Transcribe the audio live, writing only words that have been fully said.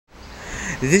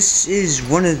This is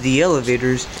one of the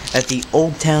elevators at the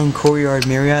Old Town Courtyard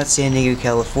Marriott, San Diego,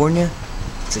 California.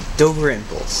 It's a Dover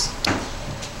Impulse.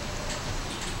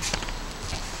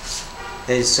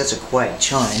 That is such a quiet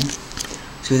chime.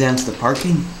 Let's go down to the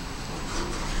parking.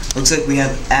 Looks like we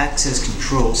have access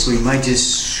control, so we might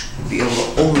just be able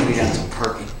to only get down to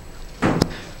parking.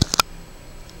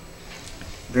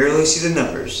 Barely see the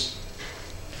numbers.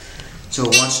 So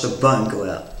watch the button go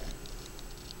out.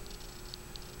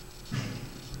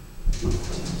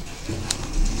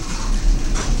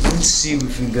 Let's see if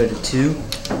we can go to 2.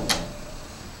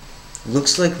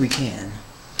 Looks like we can.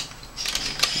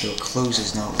 Though close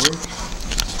does not work.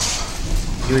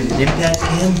 Doing an impact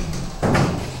cam.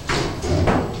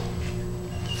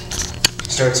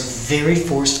 Starts very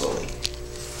forcefully.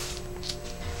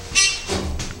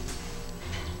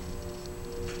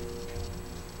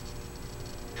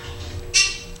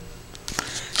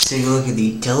 Let's take a look at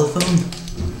the telephone.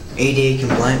 ADA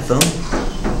compliant phone.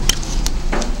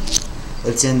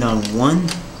 Let's end on 1.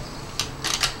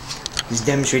 Let's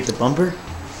demonstrate the bumper.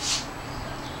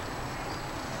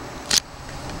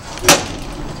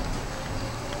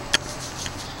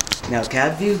 Now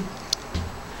cab view.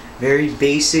 Very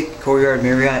basic Courtyard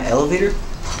Marriott elevator.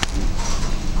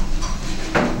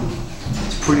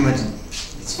 It's pretty much,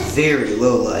 it's very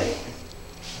low light.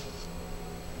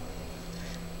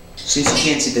 Since you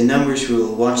can't see the numbers, we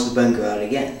will watch the button go out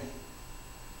again.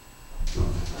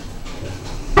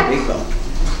 Big bump.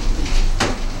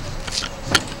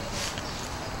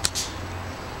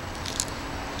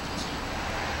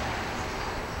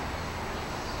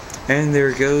 And there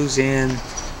it goes, and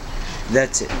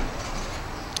that's it.